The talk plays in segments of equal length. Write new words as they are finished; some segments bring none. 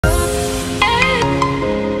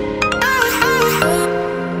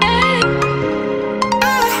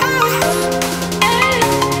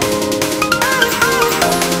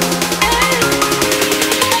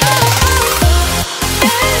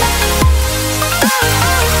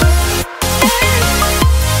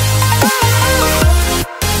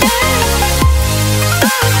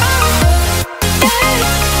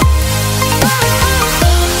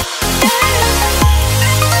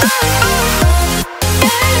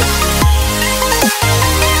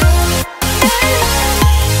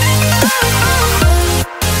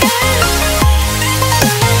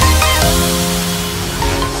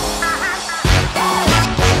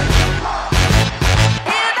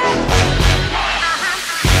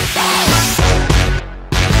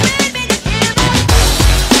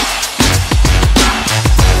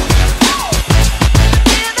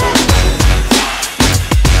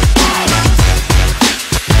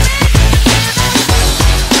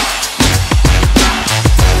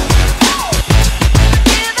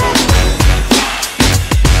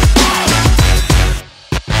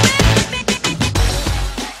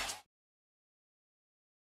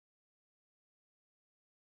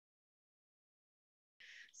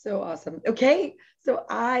So awesome. Okay. So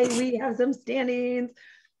we have some standings.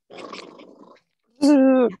 A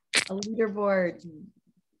leaderboard.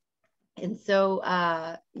 And so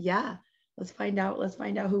yeah, let's find out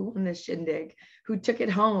who won this shindig, who took it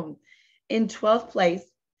home. In 12th place,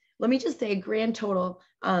 let me just say grand total.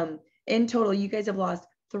 In total, you guys have lost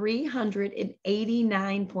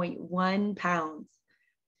 389.1 pounds.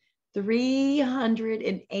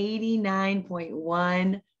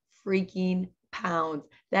 389.1 freaking pounds.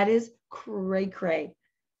 That is cray.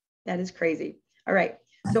 That is crazy. All right.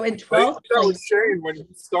 So in 12th place, that was Shane when he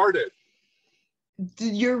started.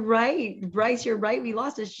 You're right, Bryce. You're right. We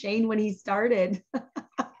lost to Shane when he started.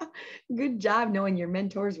 Good job knowing your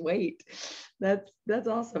mentor's weight. That's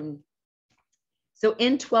awesome. So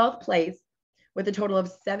in 12th place, with a total of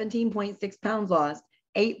 17.6 pounds lost,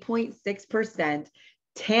 8.6%.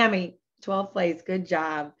 Tammy, 12th place. Good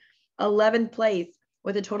job. 11th place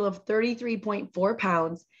with a total of 33.4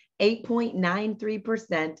 pounds,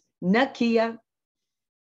 8.93%. Nakia.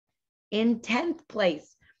 In 10th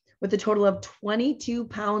place with a total of 22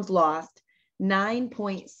 pounds lost,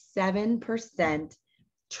 9.7%.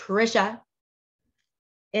 Trisha.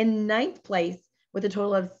 In 9th place with a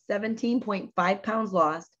total of 17.5 pounds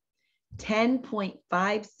lost,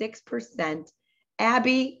 10.56%.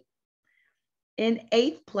 Abby. In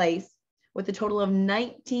 8th place with a total of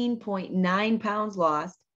 19.9 pounds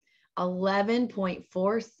lost,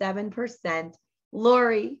 11.47%.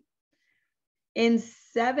 Lori. In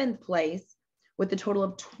 7th place with a total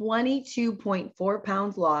of 22.4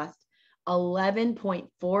 pounds lost,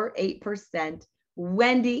 11.48%.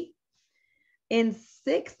 Wendy. In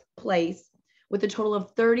 6th place with a total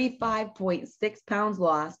of 35.6 pounds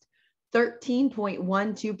lost,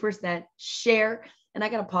 13.12%. Cher. And I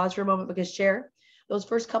got to pause for a moment because Cher, those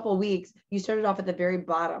first couple of weeks, you started off at the very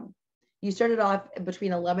bottom. You started off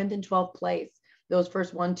between 11th and 12th place, those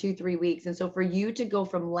first 1, 2, 3 weeks. And so for you to go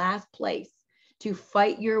from last place to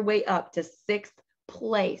fight your way up to 6th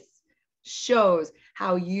place shows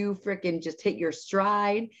how you freaking just hit your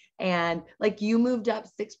stride. And like you moved up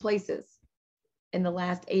 6 places in the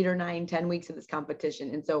last 8 or 9, 10 weeks of this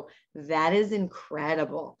competition. And so that is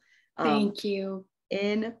incredible. Thank you.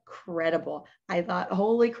 Incredible. I thought,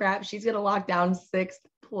 holy crap, she's going to lock down 6th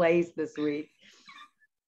place this week.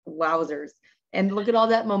 Wowzers. And look at all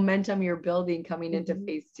that momentum you're building coming into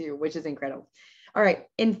phase 2, which is incredible. All right.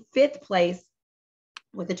 In 5th place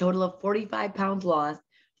with a total of 45 pounds lost,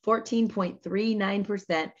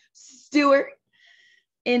 14.39%. Stuart.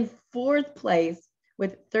 In 4th place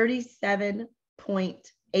with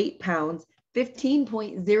 37.8 pounds,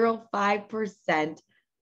 15.05%.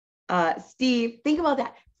 Steve, think about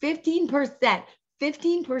that.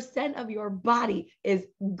 15% of your body is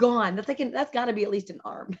gone. That's got to be at least an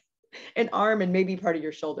arm and maybe part of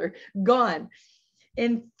your shoulder gone.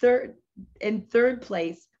 In third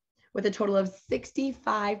place with a total of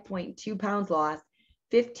 65.2 pounds lost,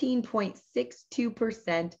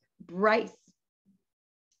 15.62%. Bryce.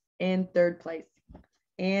 In 3rd place.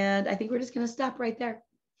 And I think we're just going to stop right there.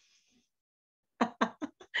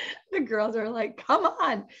 The girls are like, come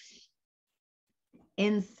on.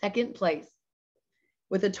 In 2nd place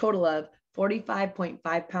with a total of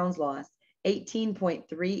 45.5 pounds lost,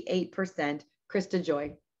 18.38%, Krista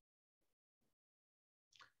Joy.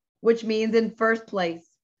 Which means in 1st place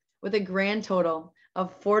with a grand total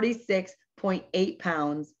of 46.8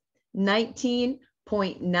 pounds,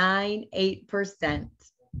 19.98%.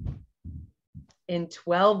 In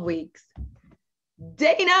 12 weeks.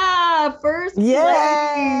 Dana, first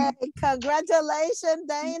place. Congratulations,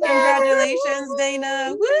 Dana. Congratulations,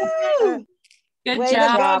 Dana. Woo! Good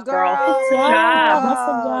job, girl. Good job.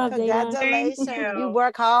 Awesome job, congratulations. You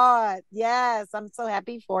work hard. Yes, I'm so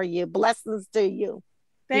happy for you. Blessings to you.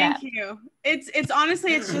 Thank you. It's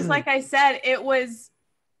honestly, it's just like I said,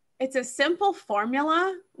 it's a simple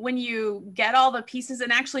formula when you get all the pieces.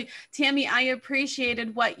 And actually, Tammy, I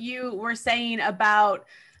appreciated what you were saying about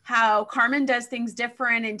how Carmen does things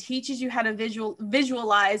different and teaches you how to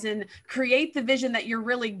visualize and create the vision that you're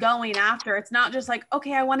really going after. It's not just like,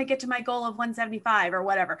 okay, I want to get to my goal of 175 or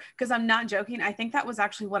whatever, because I'm not joking. I think that was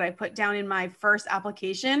actually what I put down in my first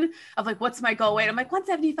application of like, what's my goal weight? I'm like,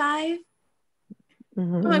 175.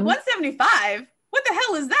 I'm like, 175? What the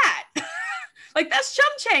hell is that? Like, that's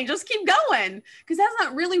chump change. Let's keep going. Because that's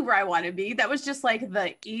not really where I want to be. That was just like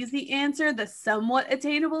the easy answer, the somewhat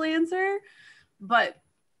attainable answer. But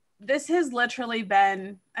this has literally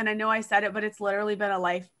been, and I know I said it, but it's literally been a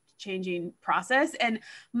life-changing process. And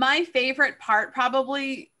my favorite part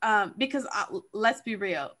probably, because let's be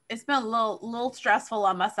real, it's been a little stressful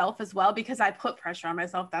on myself as well, because I put pressure on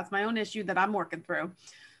myself. That's my own issue that I'm working through.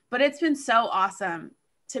 But it's been so awesome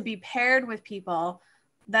to be paired with people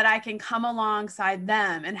that I can come alongside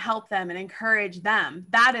them and help them and encourage them.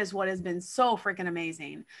 That is what has been so freaking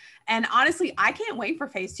amazing. And honestly, I can't wait for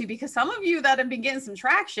phase 2, because some of you that have been getting some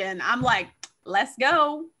traction, I'm like, let's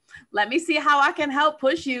go. Let me see how I can help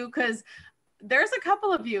push you, because there's a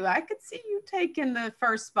couple of you, I could see you taking the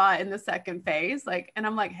first spot in the second phase. Like, and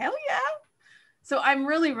I'm like, hell yeah. So I'm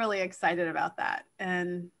really, really excited about that.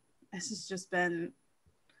 And this has just been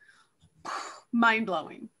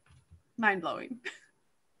mind-blowing, mind-blowing.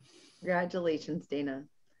 Congratulations, Dana.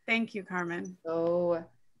 Thank you, Carmen. So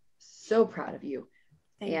proud of you.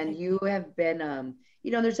 Thank you have been,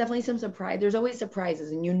 you know, there's definitely some surprise. There's always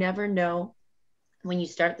surprises, and you never know when you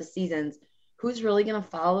start the seasons who's really going to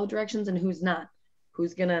follow directions and who's not,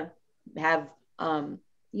 who's going to have,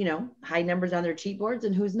 you know, high numbers on their cheat boards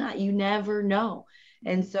and who's not. You never know.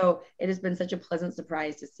 And so it has been such a pleasant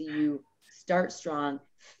surprise to see you start strong,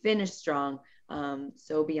 finish strong.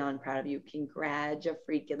 So beyond proud of you.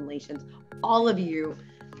 Congratulations, all of you.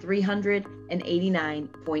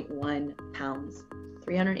 389.1 pounds.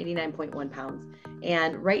 389.1 pounds.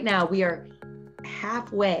 And right now we are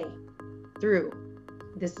halfway through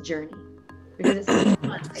this journey, because it's 6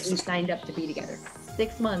 months that we signed up to be together.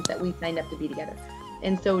 6 months that we signed up to be together.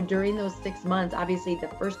 And so during those 6 months, obviously the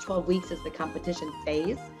first 12 weeks is the competition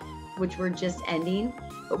phase, which we're just ending,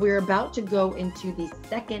 but we're about to go into the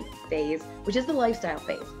second phase, which is the lifestyle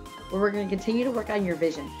phase, where we're going to continue to work on your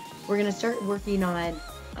vision. We're going to start working on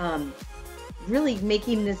really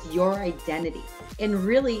making this your identity and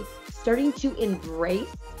really starting to embrace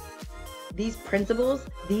these principles,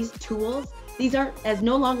 these tools. These aren't as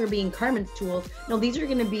no longer being Carmen's tools. No, these are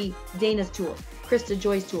going to be Dana's tools, Krista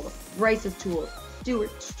Joy's tools, Bryce's tools,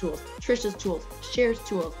 Stuart's tools, Trisha's tools, Cher's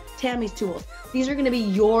tools, Tammy's tools. These are going to be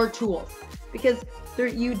your tools, because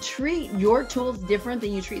you treat your tools different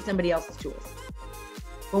than you treat somebody else's tools.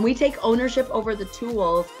 When we take ownership over the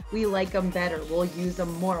tools, we like them better. We'll use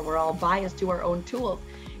them more. We're all biased to our own tools.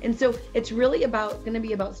 And so it's really going to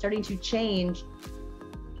be about starting to change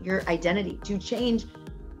your identity,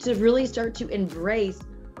 to really start to embrace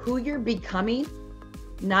who you're becoming,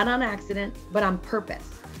 not on accident, but on purpose.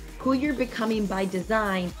 Who you're becoming by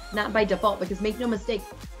design, not by default, because make no mistake,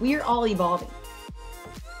 we are all evolving.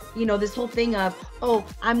 You know, this whole thing of, oh,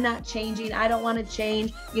 I'm not changing, I don't want to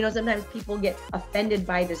change. You know, sometimes people get offended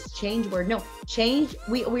by this change word. No, change,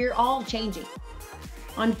 we're all changing.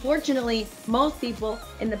 Unfortunately, most people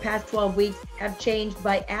in the past 12 weeks have changed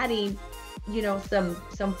by adding, you know, some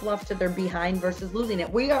fluff to their behind versus losing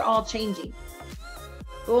it. We are all changing.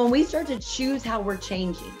 But when we start to choose how we're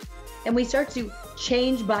changing, and we start to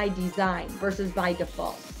change by design versus by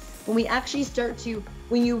default, when we actually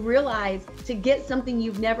when you realize to get something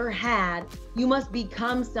you've never had, you must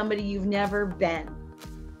become somebody you've never been.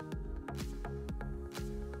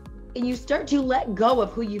 And you start to let go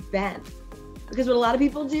of who you've been. Because what a lot of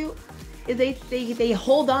people do is they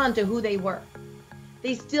hold on to who they were.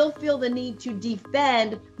 They still feel the need to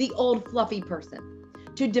defend the old fluffy person,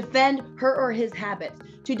 to defend her or his habits,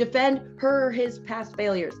 to defend her or his past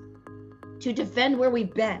failures, to defend where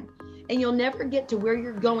we've been. And you'll never get to where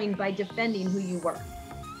you're going by defending who you were.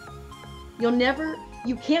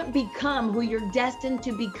 You can't become who you're destined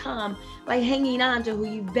to become by hanging on to who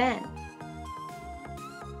you've been.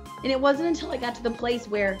 And it wasn't until I got to the place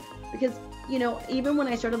where, because, you know, even when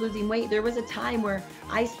I started losing weight, there was a time where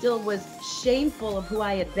I still was shameful of who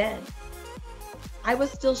I had been. I was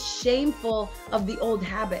still shameful of the old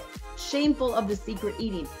habit, shameful of the secret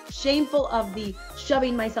eating, shameful of the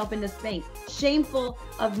shoving myself into Spanx, shameful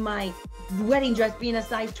of my wedding dress being a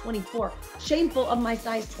size 24, shameful of my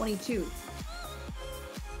size 22.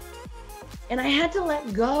 And I had to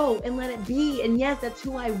let go and let it be. And yes, that's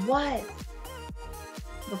who I was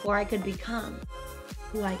before I could become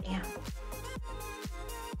who I am.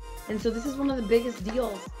 And so this is one of the biggest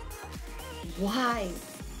deals. Why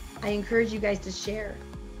I encourage you guys to share,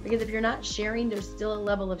 because if you're not sharing, there's still a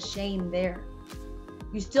level of shame there.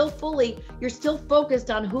 You're still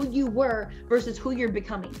focused on who you were versus who you're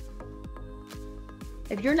becoming.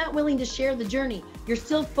 If you're not willing to share the journey, you're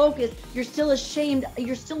still focused, you're still ashamed,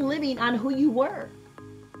 you're still living on who you were.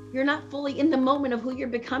 You're not fully in the moment of who you're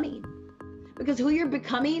becoming, because who you're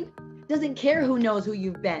becoming doesn't care who knows who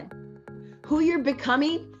you've been. Who you're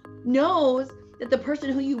becoming knows that the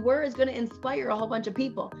person who you were is going to inspire a whole bunch of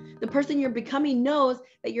people. The person you're becoming knows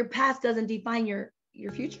that your past doesn't define your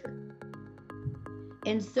future.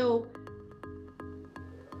 And so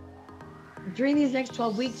during these next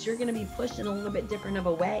 12 weeks, you're going to be pushed in a little bit different of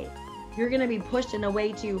a way. You're going to be pushed in a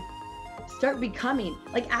way to start becoming,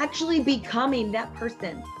 like actually becoming that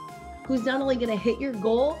person who's not only going to hit your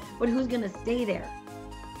goal, but who's going to stay there.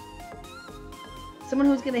 someone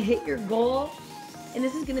who's going to hit your goal. And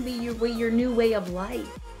this is going to be your new way of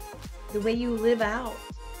life, the way you live out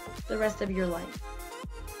the rest of your life.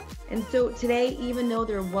 And so today, even though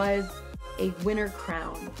there was a winner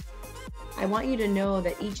crown, I want you to know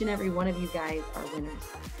that each and every one of you guys are winners.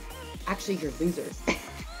 Actually, you're losers.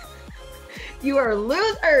 You are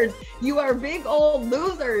losers. You are big old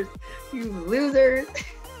losers. You losers.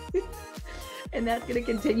 And that's going to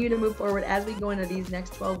continue to move forward as we go into these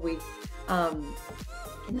next 12 weeks. And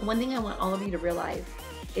the one thing I want all of you to realize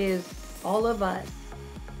is all of us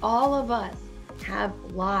have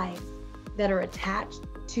lives that are attached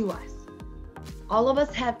to us. All of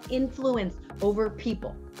us have influence over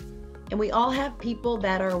people. And we all have people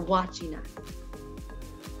that are watching us.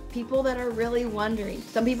 People that are really wondering.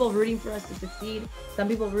 Some people rooting for us to succeed. Some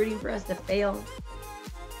people rooting for us to fail.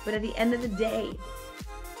 But at the end of the day,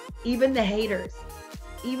 even the haters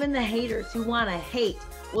who want to hate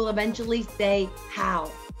will eventually say how.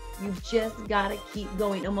 You've just got to keep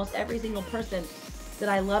going. Almost every single person that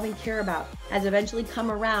I love and care about has eventually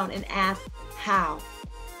come around and asked how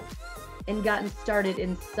and gotten started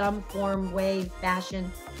in some form, way,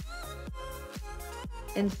 fashion.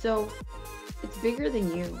 And so it's bigger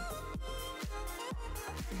than you.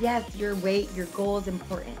 Yes, your weight, your goal is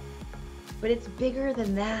important, but it's bigger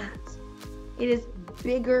than that. It is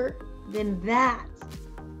bigger than that.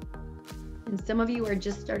 And some of you are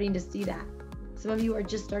just starting to see that. Some of you are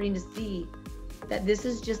just starting to see that this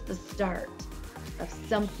is just the start of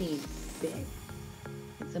something big.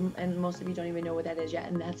 And most of you don't even know what that is yet,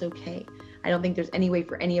 and that's okay. I don't think there's any way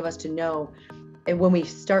for any of us to know, and when we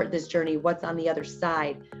start this journey, what's on the other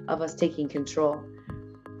side of us taking control.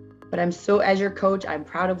 But I'm so, as your coach, I'm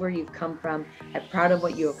proud of where you've come from. I'm proud of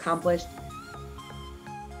what you accomplished.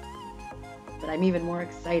 But I'm even more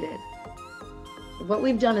excited. What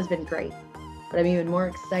we've done has been great, but I'm even more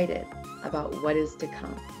excited about what is to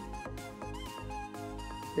come.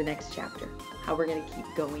 The next chapter, how we're going to keep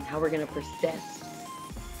going, how we're going to persist.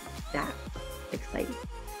 That's exciting.